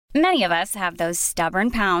Many of us have those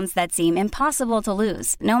stubborn pounds that seem impossible to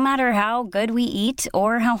lose, no matter how good we eat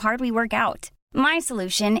or how hard we work out. My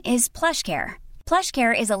solution is PlushCare.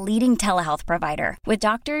 PlushCare is a leading telehealth provider with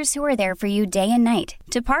doctors who are there for you day and night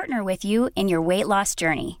to partner with you in your weight loss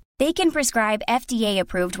journey. They can prescribe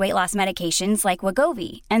FDA-approved weight loss medications like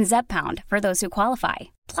Wegovy and Zepbound for those who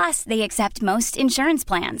qualify. Plus, they accept most insurance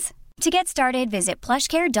plans. To get started, visit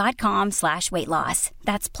plushcare.com/weightloss.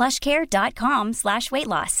 That's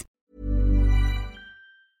plushcare.com/weightloss.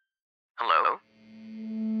 Hello?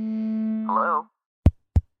 Hello?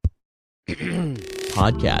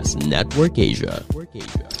 Podcast Network Asia.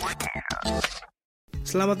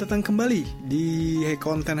 Selamat datang kembali di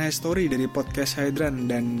konten High Story dari Podcast Hydran.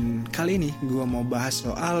 Dan kali ini gue mau bahas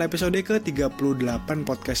soal episode ke-38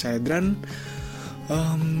 Podcast Hydran,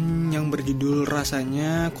 yang berjudul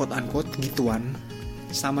rasanya quote unquote gituan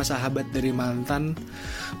sama sahabat dari mantan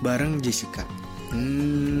bareng Jessica.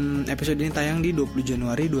 Episode ini tayang di 20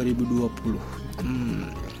 Januari 2020.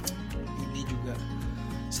 Ini juga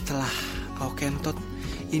setelah Aukentot,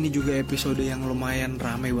 ini juga episode yang lumayan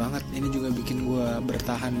rame banget. Ini juga bikin gue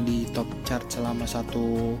bertahan di top chart selama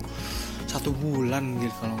satu bulan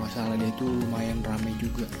gitu kalau nggak salah. Dia itu lumayan rame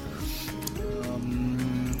juga.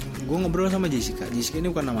 Gue ngobrol sama Jessica ini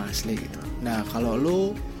bukan nama asli gitu. Nah, kalau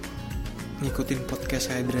lo ngikutin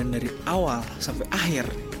podcast Hydran dari awal sampai akhir,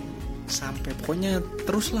 sampai pokoknya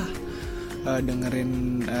teruslah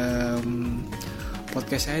dengerin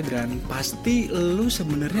podcast Hydran, pasti lo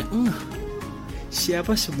sebenarnya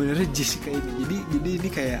siapa sebenarnya Jessica ini. Jadi ini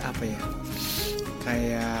kayak apa ya?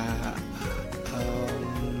 Kayak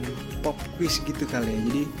pop quiz gitu kali ya.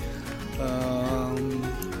 Jadi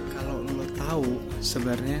tahu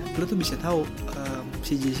sebenarnya lu tuh bisa tahu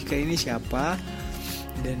si Jessica ini siapa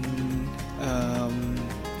dan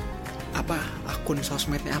apa akun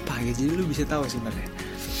sosmednya apa gitu. Jadi lu bisa tahu sebenarnya.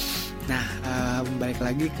 Nah, balik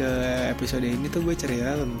lagi ke episode ini tuh gue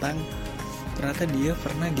cerita tentang ternyata dia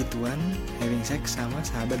pernah gituan having sex sama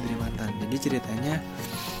sahabat dari mantan. Jadi ceritanya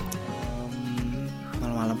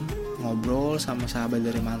malam-malam ngobrol sama sahabat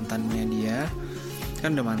dari mantannya dia.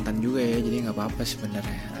 Kan udah mantan juga ya, jadi nggak apa-apa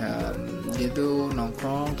sebenarnya. Dia tuh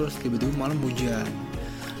nongkrong terus tiba-tiba malam hujan.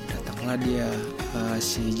 Datanglah dia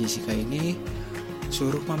si Jessica ini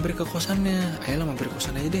suruh mampir ke kosannya. Ayolah mampir ke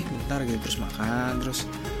kosan aja deh bentar gitu. Terus makan, terus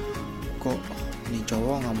kok nih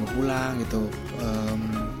cowok nggak mau pulang gitu.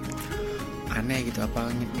 Aneh gitu, apa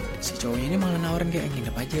si cowoknya ini malah nawarin kayak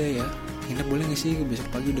nginep aja ya. Nginep boleh nggak sih, besok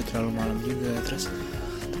pagi udah terlalu malam juga. Terus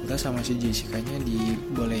sama si Jessica-nya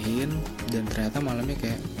dibolehin, dan ternyata malamnya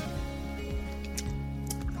kayak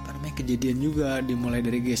apa namanya kejadian juga, dimulai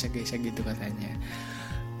dari gesek-gesek gitu katanya.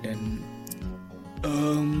 Dan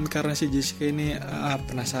karena si Jessica ini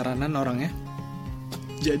penasaranan orangnya,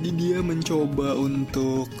 jadi dia mencoba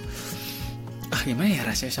untuk gimana ya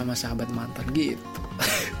rasanya sama sahabat mantan gitu.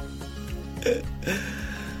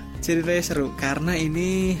 Ceritanya seru karena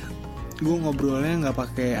ini gue ngobrolnya nggak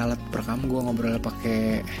pakai alat perekam, gue ngobrolnya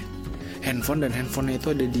pakai handphone, dan handphonenya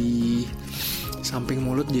itu ada di samping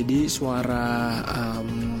mulut, jadi suara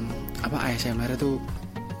ASMR itu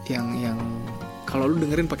yang kalau lu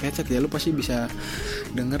dengerin pakai headset ya lu pasti bisa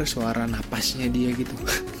denger suara napasnya dia gitu.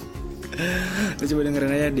 Lu coba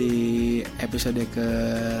dengerin aja di episode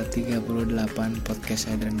ke-38 Podcast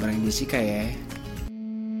Hydran bareng Jessica ya.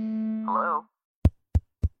 Hello?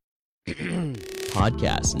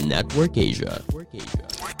 Podcast Network Asia.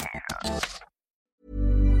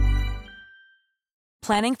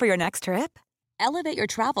 Planning for your next trip? Elevate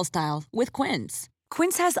your travel style with Quince.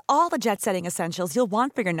 Quince has all the jet-setting essentials you'll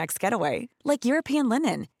want for your next getaway, like European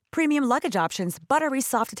linen, premium luggage options, buttery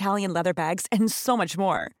soft Italian leather bags, and so much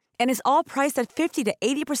more. And is all priced at 50 to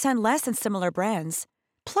 80% less than similar brands.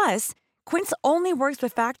 Plus, Quince only works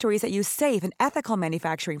with factories that use safe and ethical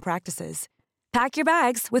manufacturing practices. Pack your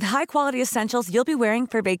bags with high-quality essentials you'll be wearing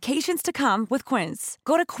for vacations to come with Quince.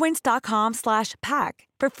 Go to quince.com/pack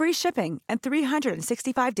for free shipping and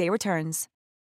 365-day returns.